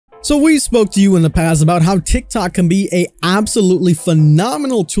So we spoke to you in the past about how TikTok can be a absolutely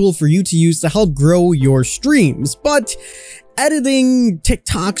phenomenal tool for you to use to help grow your streams, but editing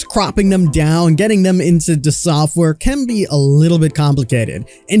TikToks, cropping them down, getting them into the software can be a little bit complicated.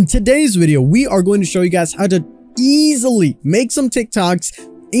 In today's video, we are going to show you guys how to easily make some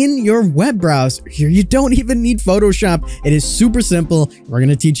TikToks in your web browser. Here, you don't even need Photoshop. It is super simple. We're going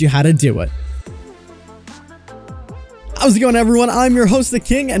to teach you how to do it. How's it going, everyone? I'm your host, The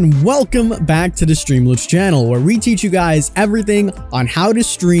King, and welcome back to the Streamloots channel, where we teach you guys everything on how to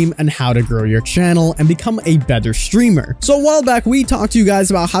stream and how to grow your channel and become a better streamer. So a while back, we talked to you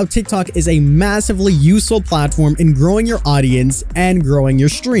guys about how TikTok is a massively useful platform in growing your audience and growing your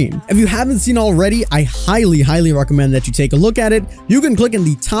stream. If you haven't seen already, I highly recommend that you take a look at it. You can click in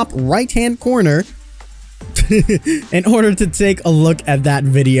the top right-hand corner in order to take a look at that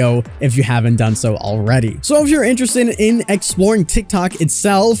video if you haven't done so already. So if you're interested in exploring TikTok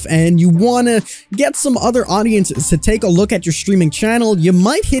itself and you want to get some other audiences to take a look at your streaming channel, you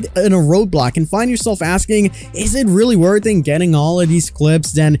might hit in a roadblock and find yourself asking, is it really worth it getting all of these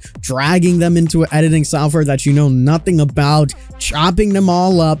clips, then dragging them into an editing software that you know nothing about, chopping them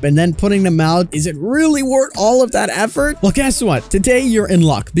all up and then putting them out? Is it really worth all of that effort? Well, guess what? Today you're in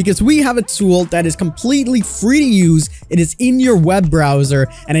luck, because we have a tool that is completely free to use. It is in your web browser,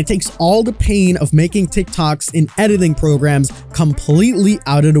 and it takes all the pain of making TikToks in editing programs completely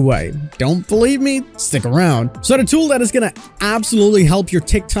out of the way. Don't believe me? Stick around. So the tool that is going to absolutely help your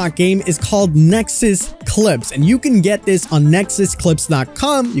TikTok game is called Nexus Clips, and you can get this on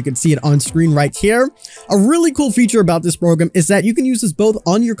nexusclips.com. You can see it on screen right here. A really cool feature about this program is that you can use this both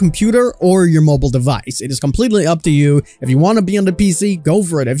on your computer or your mobile device. It is completely up to you. If you want to be on the PC, go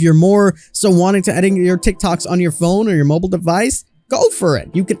for it. If you're more so wanting to edit your TikToks on your phone or your mobile device, go for it.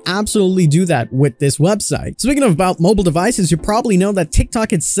 You can absolutely do that with this website. Speaking of about mobile devices, you probably know that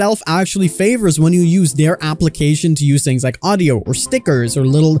TikTok itself actually favors when you use their application to use things like audio or stickers or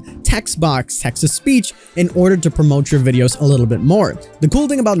little text box, text-to-speech in order to promote your videos a little bit more. The cool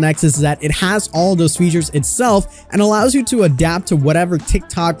thing about Nexus is that it has all those features itself and allows you to adapt to whatever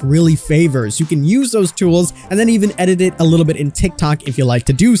TikTok really favors. You can use those tools and then even edit it a little bit in TikTok if you like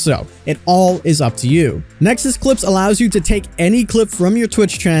to do so. It all is up to you. Nexus Clips allows you to take any clip from your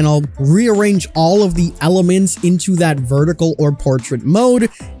Twitch channel, rearrange all of the elements into that vertical or portrait mode,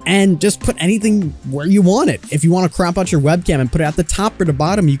 and just put anything where you want it. If you want to crop out your webcam and put it at the top or the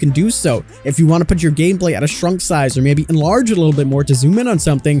bottom, you can do so. If you want to put your gameplay at a shrunk size or maybe enlarge it a little bit more to zoom in on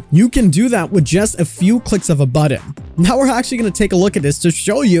something, you can do that with just a few clicks of a button. Now we're actually going to take a look at this to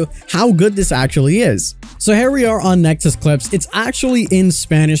show you how good this actually is. So here we are on Nexus Clips. It's actually in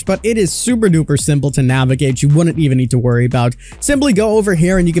Spanish, but it is super duper simple to navigate. You wouldn't even need to worry about. Simply go over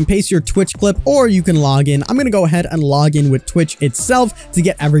here and you can paste your Twitch clip, or you can log in. I'm going to go ahead and log in with Twitch itself to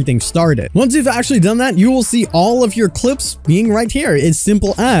get everything started. Once you've actually done that, you will see all of your clips being right here. It's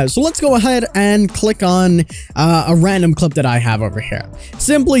simple as. So let's go ahead and click on a random clip that I have over here.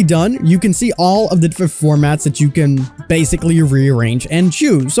 Simply done. You can see all of the different formats that you can basically rearrange and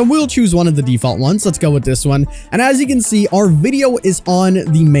choose. So we'll choose one of the default ones. Let's go with this one. And as you can see, our video is on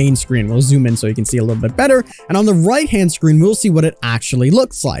the main screen. We'll zoom in so you can see a little bit better. And on the right-hand screen, we'll see what it actually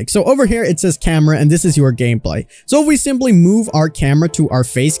looks like. So over here, it says camera, and this is your gameplay. So if we simply move our camera to our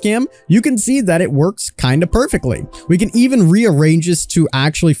face cam, you can see that it works kind of perfectly. We can even rearrange this to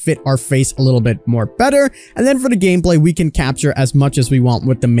actually fit our face a little bit more better. And then for the gameplay, we can capture as much as we want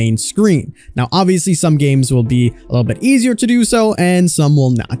with the main screen. Now, obviously, some games will be a little bit easier to do so, and some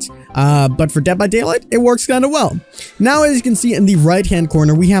will not. But for Dead by Daylight, it works kind of well. Now, as you can see in the right-hand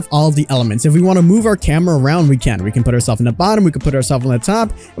corner, we have all of the elements. If we want to move our camera around, we can. We can put ourselves in the bottom. We can put ourselves on the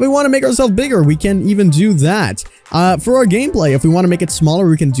top. If we want to make ourselves bigger, we can even do that. For our gameplay, if we want to make it smaller,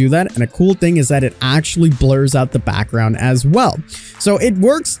 we can do that. And a cool thing is that it actually blurs out the background as well. So it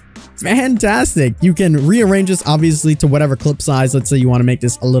works fantastic. You can rearrange this obviously to whatever clip size. Let's say you want to make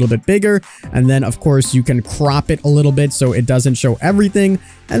this a little bit bigger, and then of course you can crop it a little bit so it doesn't show everything,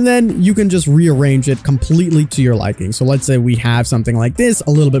 and then you can just rearrange it completely to your liking. So let's say we have something like this,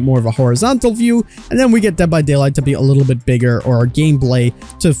 a little bit more of a horizontal view, and then we get Dead by Daylight to be a little bit bigger, or our gameplay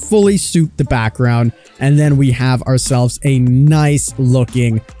to fully suit the background, and then we have ourselves a nice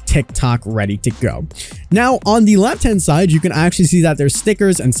looking TikTok ready to go. Now, on the left-hand side, you can actually see that there's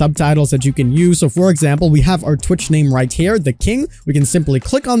stickers and subtitles that you can use. So for example, we have our Twitch name right here, The King. We can simply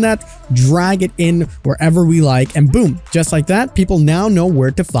click on that, drag it in wherever we like, and boom, just like that, people now know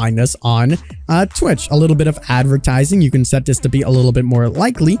where to find us on Twitch. A little bit of advertising. You can set this to be a little bit more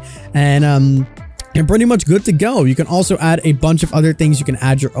likely, and and pretty much good to go. You can also add a bunch of other things. You can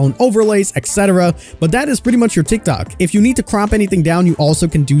add your own overlays, etc. But that is pretty much your TikTok. If you need to crop anything down, you also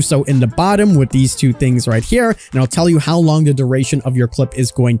can do so in the bottom with these two things right here. And I'll tell you how long the duration of your clip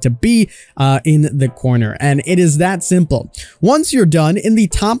is going to be in the corner. And it is that simple. Once you're done, in the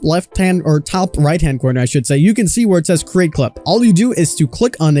top left hand or top right hand corner, I should say, you can see where it says create clip. All you do is to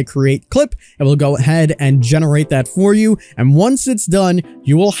click on the create clip. It will go ahead and generate that for you. And once it's done,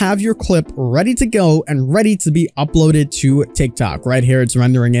 you will have your clip ready to go and ready to be uploaded to TikTok. Right here, it's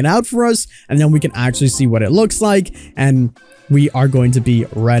rendering it out for us, and then we can actually see what it looks like, and we are going to be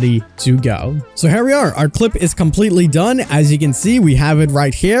ready to go. So here we are. Our clip is completely done. As you can see, we have it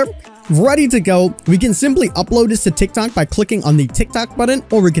right here, ready to go. We can simply upload this to TikTok by clicking on the TikTok button,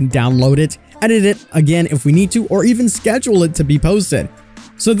 or we can download it, edit it again if we need to, or even schedule it to be posted.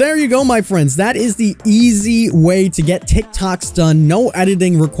 So there you go, my friends. That is the easy way to get TikToks done. No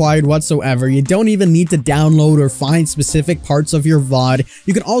editing required whatsoever. You don't even need to download or find specific parts of your VOD.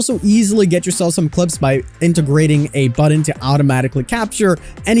 You can also easily get yourself some clips by integrating a button to automatically capture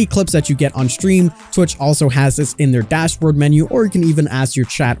any clips that you get on stream. Twitch also has this in their dashboard menu, or you can even ask your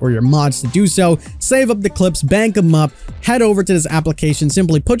chat or your mods to do so. Save up the clips, bank them up, head over to this application,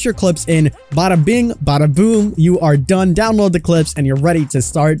 simply put your clips in, bada bing, bada boom, you are done. Download the clips and you're ready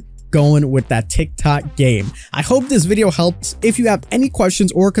to start going with that TikTok game. I hope this video helped. If you have any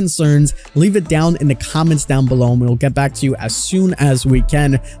questions or concerns, leave it down in the comments down below and we'll get back to you as soon as we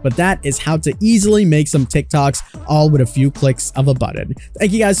can. But that is how to easily make some TikToks, all with a few clicks of a button.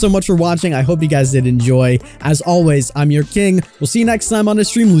 Thank you guys so much for watching. I hope you guys did enjoy. As always, I'm your king. We'll see you next time on the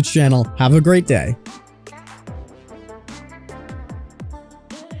Streamloots channel. Have a great day.